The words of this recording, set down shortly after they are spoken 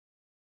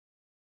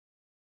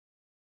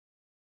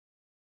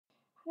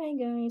Hi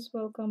guys!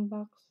 Welcome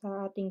back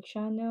sa ating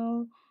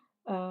channel.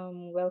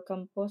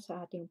 Welcome po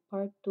sa ating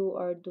part 2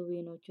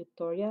 Arduino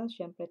tutorial,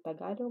 syempre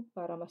Tagalog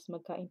para mas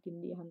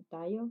magkaintindihan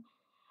tayo.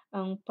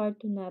 Ang part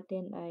 2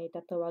 natin ay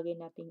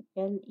tatawagin nating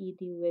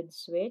LED with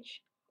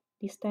switch.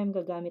 This time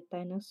gagamit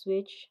tayo ng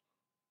switch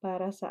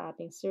para sa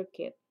ating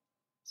circuit.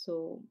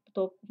 So,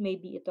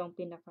 maybe ito ang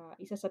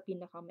isa sa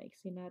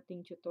pinakamaiksi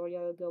nating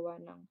tutorial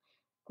gawa ng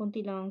konti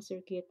lang ang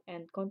circuit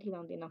and konti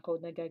lang din ang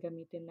code na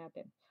gagamitin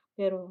natin.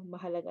 Pero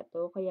mahalaga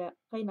to, kaya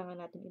kailangan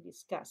natin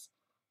i-discuss.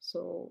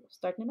 So,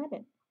 start na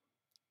natin.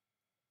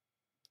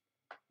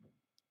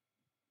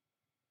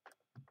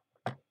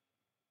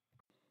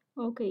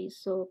 Okay,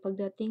 so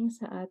pagdating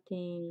sa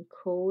ating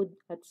code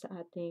at sa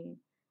ating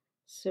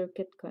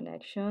circuit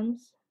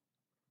connections,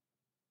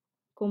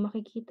 kung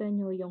makikita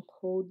nyo yung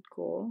code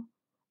ko,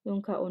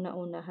 yung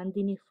kauna-unahan,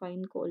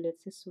 dinefine ko ulit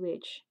si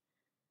switch.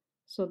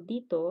 So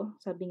dito,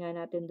 sabi nga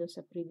natin doon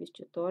sa previous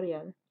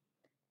tutorial,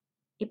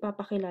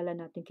 ipapakilala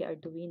natin kay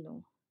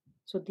Arduino.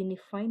 So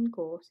dinefine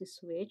ko si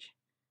switch.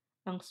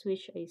 Ang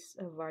switch is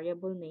a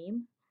variable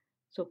name.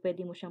 So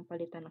pwede mo siyang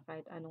palitan ng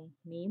kahit anong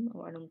name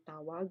o anong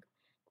tawag.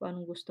 Kung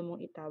anong gusto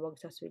mong itawag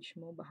sa switch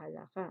mo,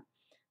 bahala ka.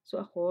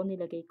 So ako,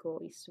 nilagay ko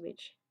is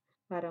switch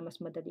para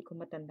mas madali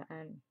kong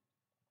matandaan.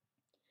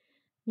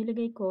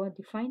 Nilagay ko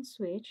define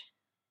switch,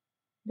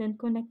 then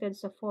connected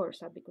sa 4,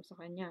 sabi ko sa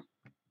kanya.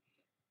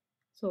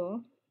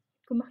 So,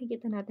 kung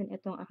makikita natin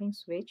itong aking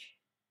switch,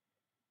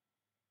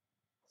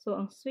 so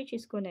ang switch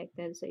is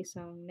connected sa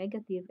isang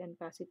negative and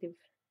positive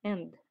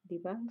end,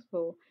 di ba?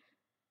 So,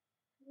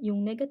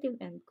 yung negative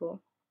end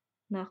ko,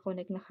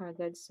 na-connect na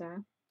kagad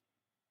sa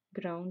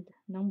ground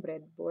ng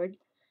breadboard.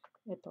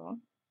 Ito.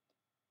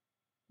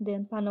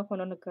 Then, paano ko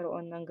na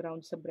nagkaroon ng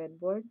ground sa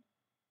breadboard?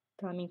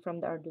 Coming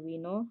from the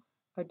Arduino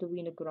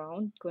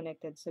ground,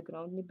 connected sa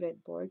ground ni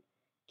breadboard.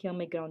 Kaya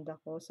may ground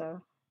ako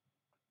sa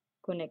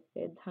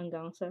connected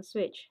hanggang sa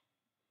switch.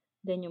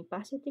 Then, yung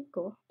positive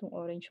ko, itong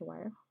orange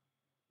wire,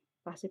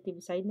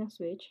 positive side ng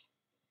switch,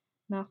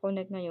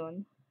 na-connect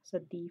ngayon sa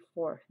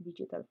D4,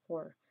 digital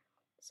 4.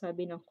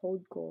 Sabi ng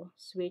code ko,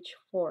 switch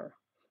 4.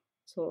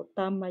 So,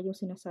 tama yung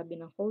sinasabi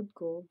ng code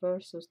ko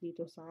versus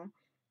dito sa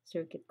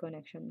circuit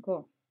connection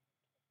ko.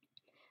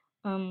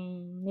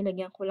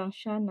 Nilagyan ko lang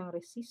siya ng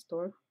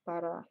resistor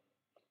para,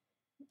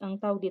 ang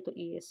tawag dito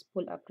is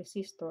pull-up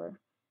resistor.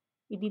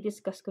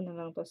 I-discuss ko na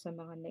lang to sa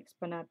mga next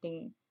pa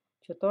nating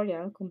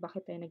tutorial kung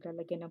bakit tayo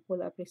naglalagay ng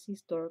pull-up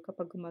resistor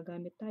kapag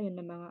gumagamit tayo ng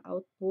mga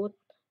output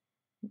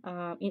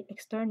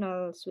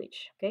external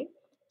switch. Okay?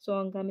 So,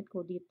 ang gamit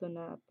ko dito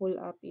na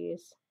pull-up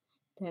is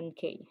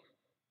 10K.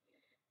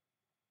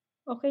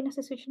 Okay na sa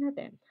switch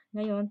natin.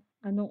 Ngayon,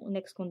 anong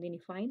next kong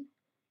dinefine?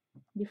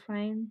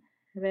 Define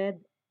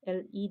red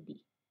LED.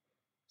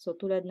 So,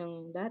 tulad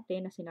ng dati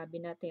na sinabi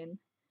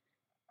natin,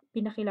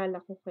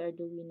 pinakilala ko kay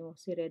Arduino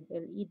si red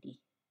LED.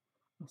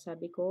 Ang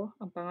sabi ko,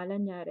 ang pangalan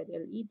niya, red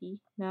LED,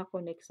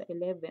 na-connect sa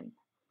 11.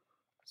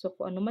 So,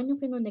 kung ano man yung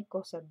kinonnect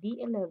ko sa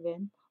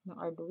D11 ng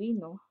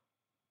Arduino,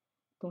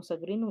 itong sa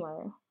green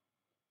wire,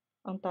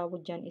 ang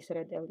tawag dyan is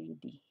red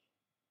LED.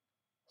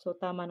 So,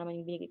 tama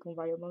naman yung binigay kong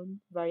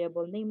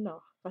variable name,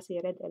 no?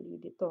 Kasi red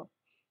LED to.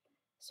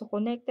 So,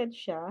 connected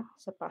siya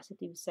sa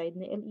positive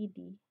side ni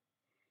LED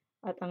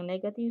at ang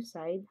negative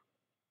side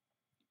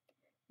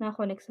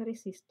na-connect sa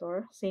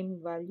resistor,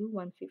 same value,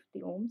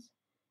 150 ohms,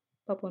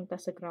 papunta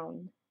sa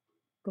ground.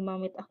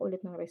 Gumamit ako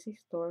ulit ng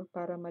resistor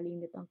para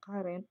malimit ang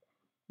current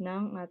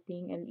ng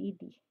ating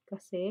LED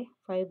kasi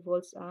 5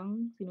 volts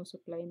ang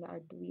sinusupply na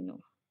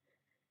Arduino.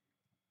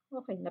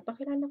 Okay,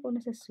 napakilala ko na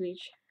sa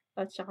switch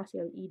at saka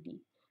si LED.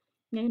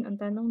 Ngayon, ang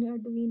tanong ni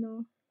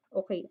Arduino,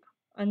 okay,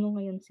 ano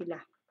ngayon sila?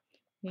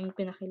 Ngayon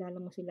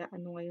pinakilala mo sila,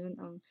 ano ngayon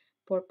ang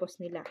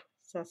purpose nila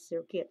sa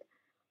circuit.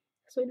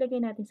 So, ilagay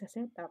natin sa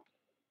setup.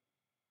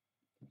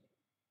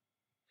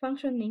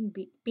 Function name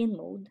pin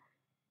mode.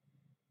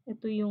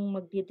 Ito yung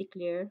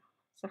magde-declare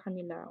sa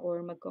kanila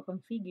or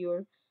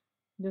magko-configure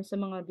dun sa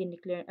mga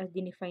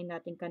dinefine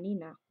natin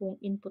kanina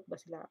kung input ba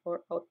sila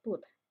or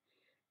output.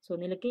 So,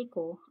 nilagay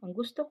ko, ang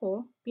gusto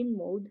ko, pin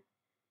mode,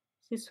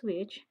 si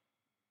switch,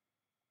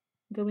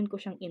 gawin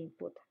ko siyang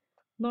input.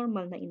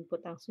 Normal na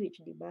input ang switch,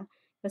 di ba?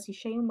 Kasi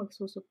siya yung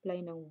magsusupply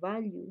ng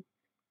value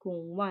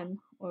kung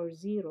 1 or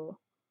 0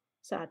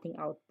 sa ating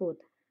output.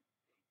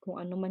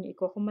 Kung ano man yung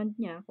i-command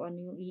niya, kung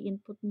ano yung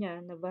i-input niya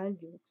na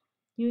value,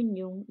 yun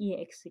yung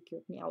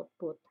i-execute ni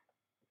output.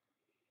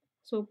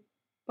 So,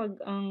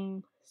 pag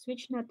ang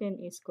switch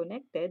natin is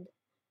connected,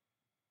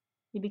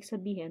 ibig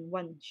sabihin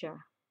 1 siya.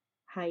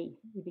 High,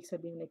 ibig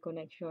sabihin may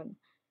connection.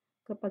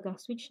 Kapag ang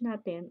switch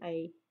natin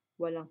ay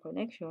walang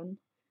connection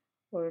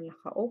or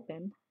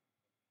naka-open,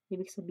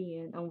 ibig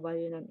sabihin ang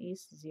value nun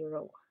is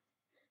 0.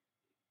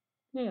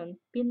 Ngayon,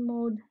 pin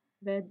mode,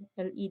 red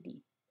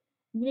LED.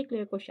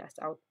 Dineclare ko siya as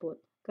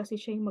output kasi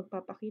siya yung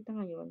magpapakita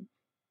ngayon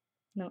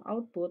ng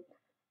output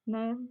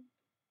na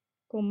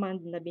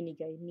command na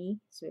binigay ni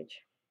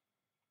switch.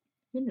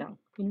 Yun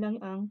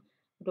lang ang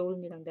role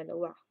nilang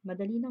dalawa.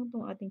 Madali lang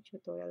tong ating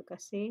tutorial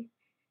kasi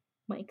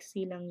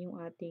maiksi lang yung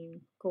ating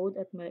code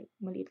at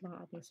maliit lang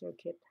ang ating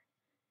circuit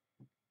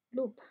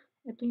loop.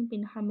 Ito yung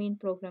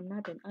pinaka-main program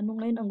natin. Ano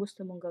ngayon ang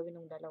gusto mong gawin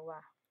ng dalawa?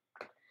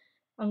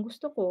 Ang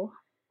gusto ko,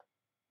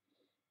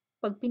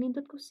 pag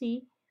pinindot ko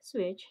si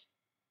switch,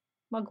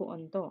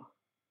 mag-on to.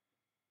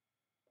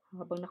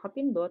 Habang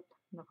nakapindot,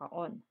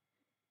 naka-on.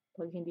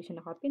 Pag hindi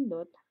siya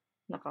nakapindot,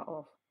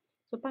 naka-off.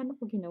 So, paano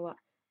ko ginawa?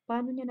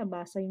 Paano niya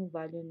nabasa yung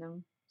value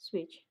ng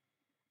switch?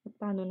 At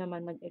paano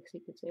naman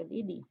nag-execute sa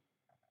LED?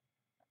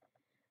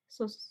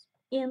 So,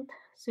 int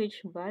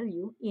switch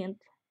value,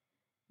 int,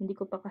 hindi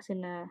ko pa kasi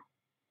na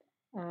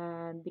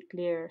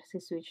declare si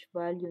switch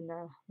value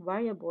na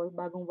variable,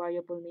 bagong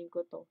variable name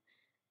ko to.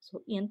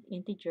 So, int,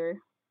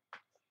 integer,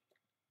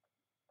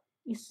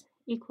 is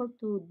equal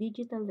to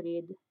digital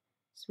read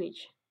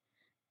switch.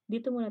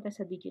 Dito muna tayo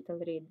sa digital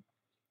read.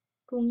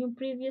 Kung yung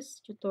previous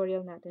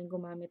tutorial natin,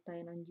 gumamit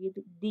tayo ng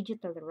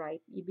digital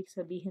write, ibig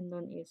sabihin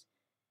nun is,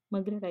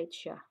 magre-write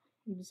siya.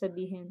 Ibig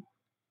sabihin,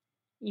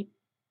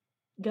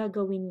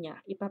 gagawin niya,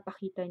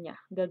 ipapakita niya,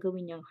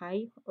 gagawin niyang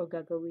high o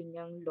gagawin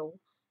niyang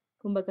low.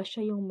 Kumbaga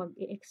siya yung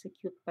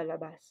mag-e-execute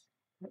palabas.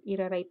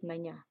 Ira-write na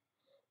niya.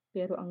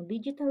 Pero ang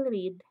digital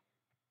read,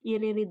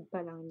 i-read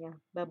pa lang niya,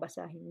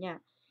 babasahin niya.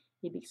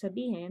 Ibig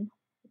sabihin,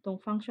 itong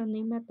function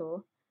name na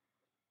to,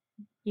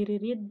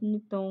 i-read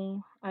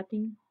nitong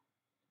ating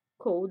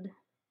code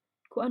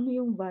kung ano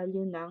yung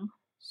value ng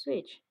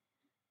switch.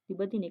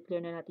 Diba,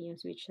 dineclare na natin yung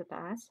switch sa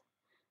taas?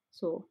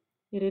 So,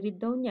 i-read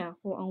daw niya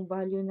kung ang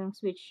value ng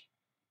switch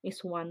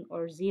is 1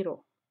 or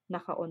 0.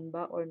 Naka-on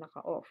ba or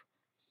naka-off.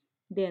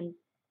 Then,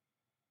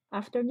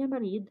 after niya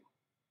ma-read,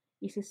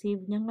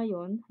 isi-save niya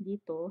ngayon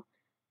dito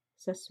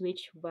sa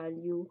switch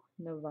value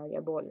na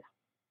variable.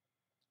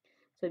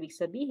 So, ibig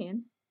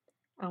sabihin,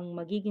 ang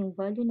magiging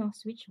value ng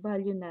switch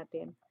value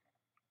natin,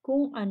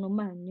 kung ano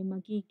man yung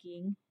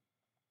magiging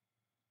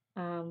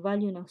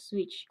value ng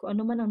switch, kung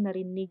ano man ang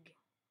narinig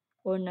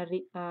or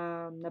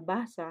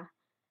nabasa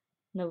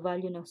na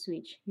value ng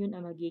switch, yun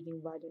ang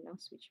magiging value ng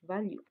switch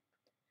value.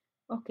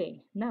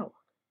 Okay, now,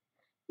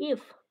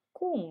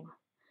 kung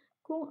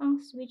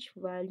ang switch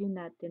value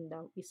natin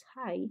daw is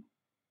high,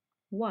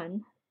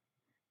 1,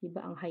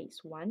 diba ang high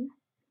is 1?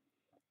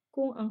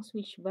 Kung ang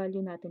switch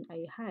value natin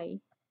ay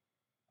high,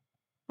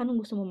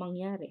 anong gusto mo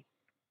mangyari?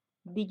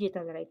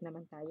 Digital write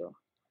naman tayo.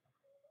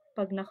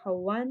 Pag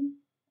naka-1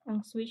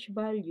 ang switch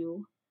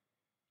value,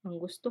 ang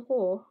gusto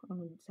ko,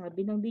 ang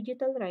sabi ng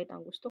digital write,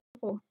 ang gusto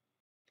ko,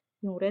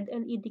 yung red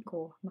LED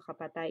ko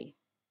nakapatay.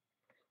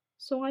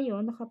 So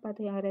ngayon,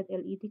 nakapatay ang red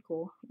LED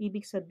ko,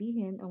 ibig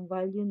sabihin, ang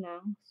value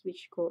ng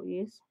switch ko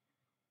is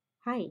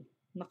high,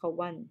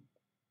 naka-1.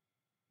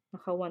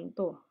 Naka-1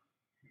 to.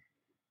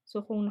 So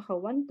kung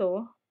naka-1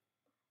 to,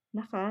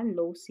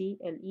 naka-low si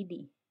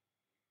LED.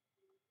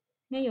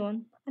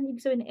 Ngayon, ano ibig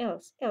sabihin ng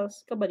else?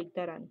 Else,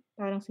 kabaligtaran.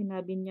 Parang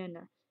sinabi niya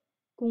na,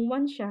 kung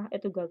 1 siya,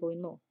 ito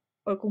gagawin mo.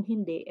 Or kung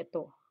hindi,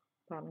 ito.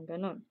 Parang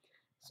ganon.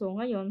 So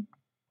ngayon,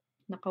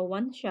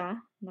 naka-1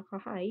 siya,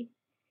 naka-high,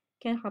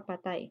 kaya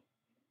nakapatay.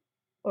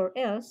 Or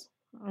else,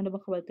 ano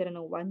bang kabaligtaran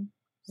ng 1?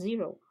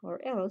 0. Or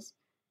else,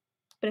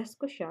 press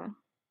ko siya,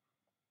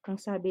 ang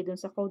sabi dun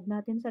sa code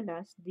natin sa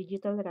last,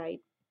 digital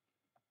write,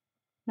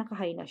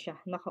 naka-high na siya,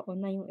 naka-on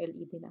na yung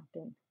LED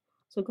natin.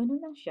 So,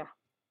 ganun lang siya.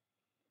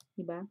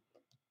 Diba?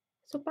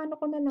 So, paano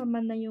ko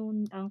nalaman na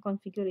yung ang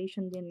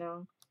configuration din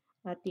ng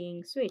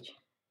ating switch?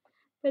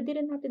 Pwede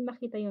rin natin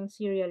makita yung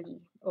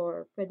serially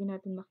or pwede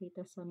natin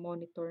makita sa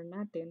monitor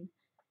natin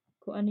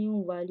kung ano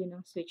yung value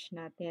ng switch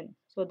natin.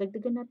 So,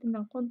 dagdagan natin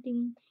ng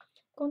konting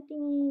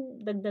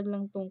dagdag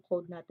lang tong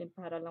code natin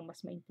para lang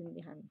mas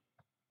maintindihan.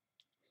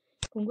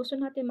 Kung gusto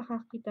natin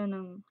makakita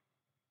ng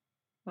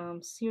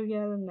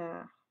serial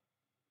na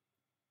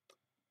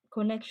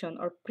connection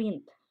or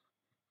print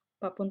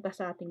papunta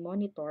sa ating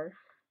monitor,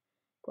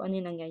 kung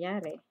ano yung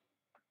nangyayari,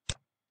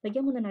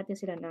 lagyan muna natin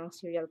sila ng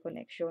serial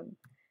connection.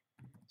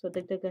 So,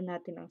 dagdagan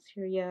natin ang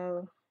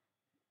serial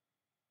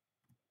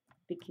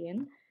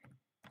begin.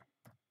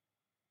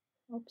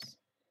 Oops.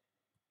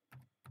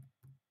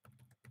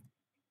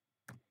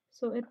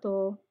 So,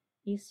 ito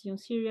is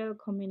yung serial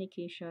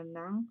communication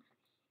ng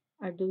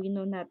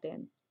Arduino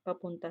natin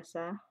papunta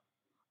sa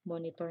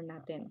monitor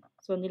natin.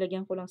 So,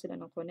 nilagyan ko lang sila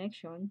ng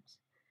connections.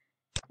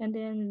 And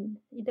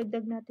then,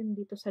 idagdag natin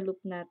dito sa loop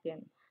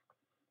natin.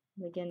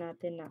 Lagyan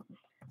natin ng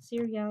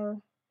serial.print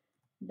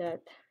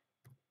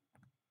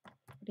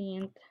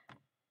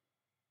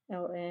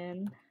ln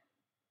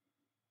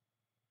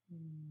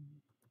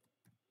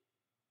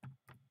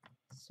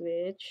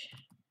switch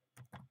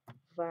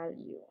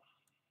value.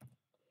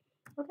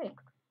 Okay.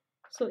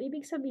 So,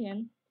 ibig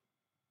sabihin,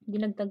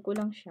 dinagdag ko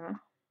lang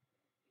siya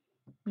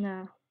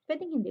na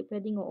pwedeng hindi,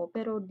 pwedeng oo,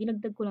 pero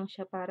dinagdag ko lang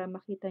siya para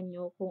makita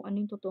nyo kung ano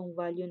yung totoong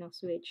value ng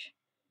switch.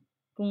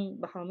 Kung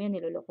baka may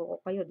niloloko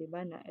ko kayo, di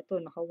ba, na ito,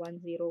 naka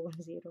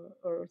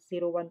 1010 or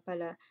 01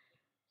 pala.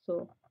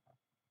 So,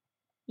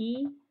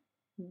 i-upload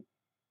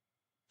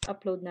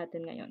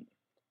natin ngayon.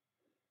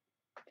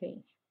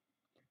 Okay.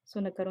 So,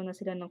 nagkaroon na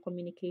sila ng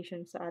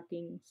communication sa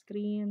ating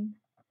screen.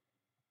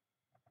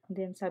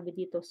 Then, sabi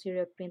dito,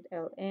 serial print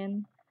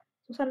LN.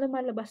 So, saan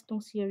lumalabas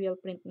tong serial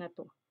print na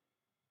to?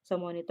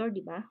 Sa monitor, di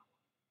ba?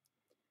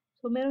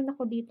 So, meron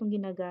ako ditong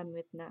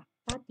ginagamit na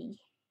PATI.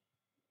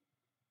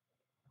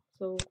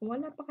 So, kung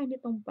wala pa kayo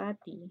nitong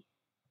PATI,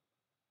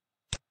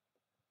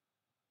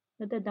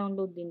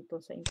 nada-download din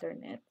to sa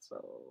internet. So,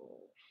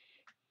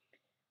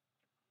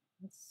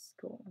 let's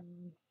go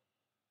on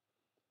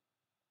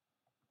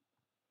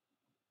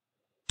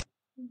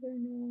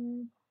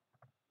internet.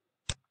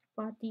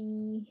 PATI.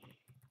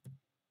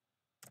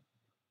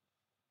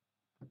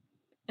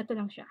 Ito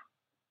lang siya.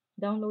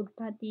 Download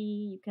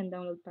PATI. You can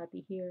download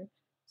PATI here.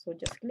 So,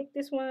 just click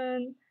this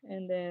one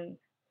and then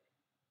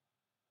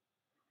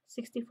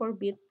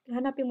 64-bit.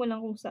 Hanapin mo lang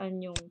kung saan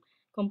yung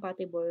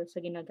compatible sa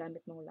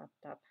ginagamit mong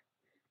laptop.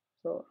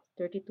 So,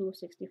 32,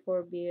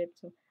 64-bit.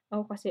 So,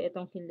 ako kasi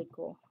itong hilig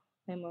ko.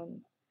 I'm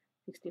on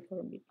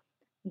 64-bit.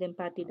 Then,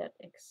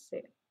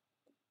 PATI.exe.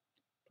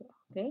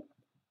 Okay?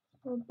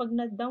 So, pag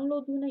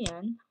na-download mo na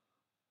yan,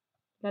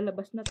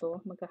 lalabas na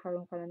to,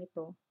 magkakaroon ka na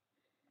nito.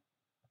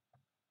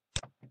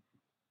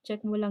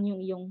 Check mo lang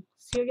yung iyong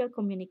serial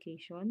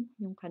communication,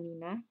 yung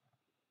kanina.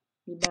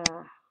 Diba,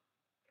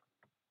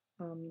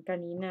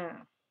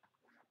 kanina,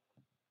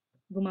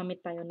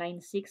 gumamit tayo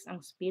 9.6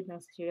 ang speed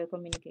ng serial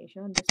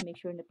communication. Just make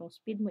sure na itong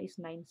speed mo is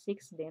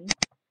 9.6 din.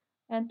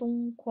 And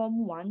itong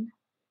COM1,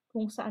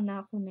 kung saan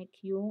na-connect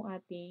yung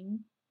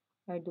ating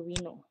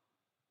Arduino.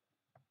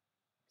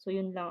 So,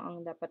 yun lang ang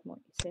dapat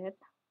mo iset.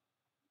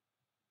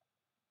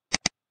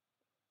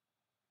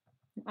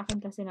 Yung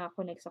akin kasi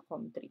na-connect sa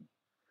COM3.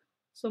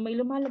 So, may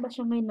lumalabas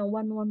siya ngayon na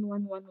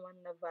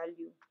 11111 na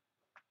value.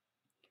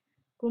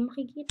 Kung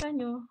makikita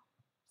nyo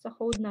sa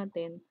code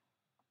natin,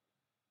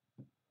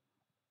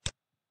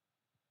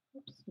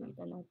 oops,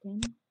 makita natin.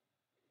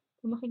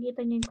 Kung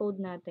makikita nyo yung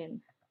code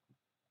natin,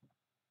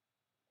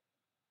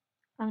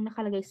 ang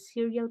nakalagay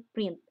serial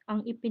print.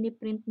 Ang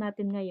ipiniprint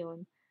natin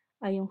ngayon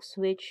ay yung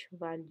switch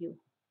value.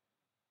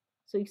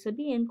 So, ibig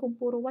sabihin, kung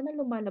puro 1 na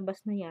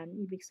lumalabas na yan,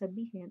 ibig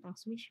sabihin, ang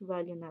switch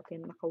value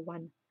natin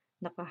naka-1,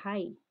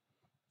 naka-high.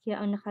 Kaya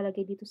ang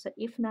nakalagay dito sa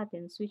if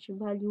natin, switch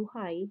value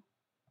high,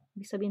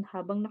 ibig sabihin,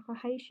 habang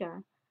naka-high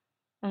siya,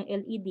 ang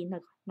LED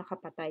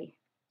nakapatay.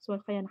 So,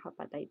 kaya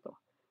nakapatay ito.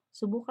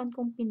 Subukan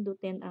kong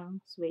pindutin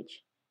ang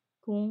switch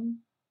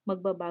kung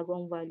magbabago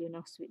ang value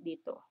ng switch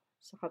dito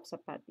sa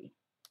PATI.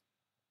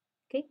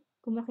 Okay?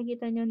 Kung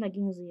makikita nyo,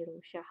 naging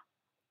 0 siya.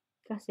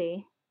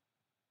 Kasi,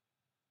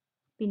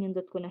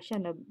 pinindot ko na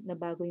siya,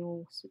 nabago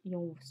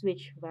yung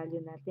switch value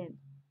natin.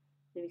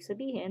 Ibig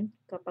sabihin,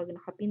 kapag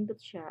nakapindot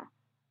siya,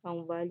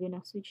 ang value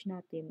ng switch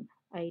natin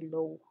ay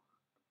low,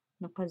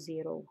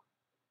 naka-0.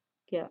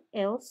 Kaya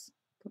else,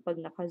 kapag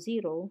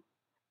naka-0,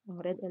 ang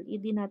red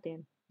LED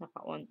natin,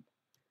 naka-on.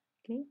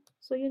 Okay?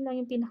 So, yun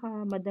lang yung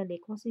pinakamadali.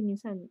 Kasi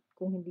minsan,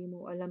 kung hindi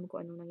mo alam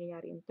kung anong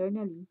nangyayari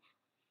internally,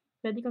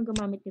 pwede kang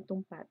gumamit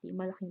nitong PATI.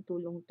 Malaking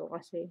tulong to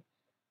kasi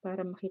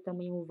para makita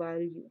mo yung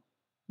value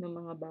ng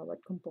mga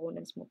bawat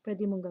components mo.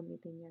 Pwede mong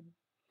gamitin yan.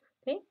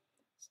 Okay?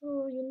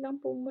 So, yun lang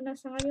po muna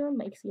sa ngayon.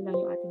 Maiksi lang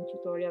yung ating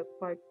tutorial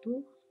part 2.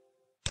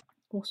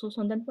 Kung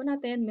susundan po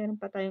natin, meron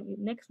pa tayong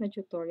next na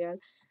tutorial.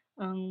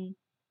 Ang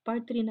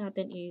part 3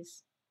 natin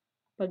is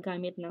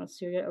paggamit ng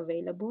serial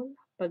available,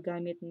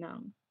 paggamit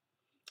ng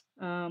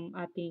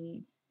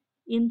ating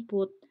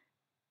input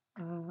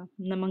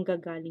na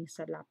manggagaling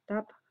sa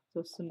laptop.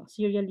 So,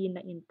 serially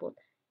na input.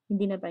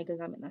 Hindi na tayo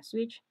gagamit ng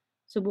switch.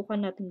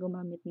 Subukan natin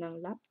gumamit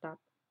ng laptop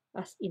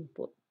as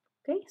input.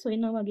 Okay? So,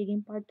 yun ang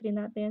magiging part 3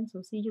 natin.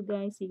 So, see you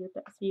guys. See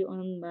you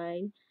on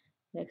my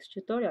next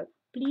tutorial.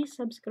 Please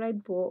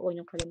subscribe po. Huwag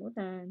niyong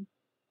kalimutan.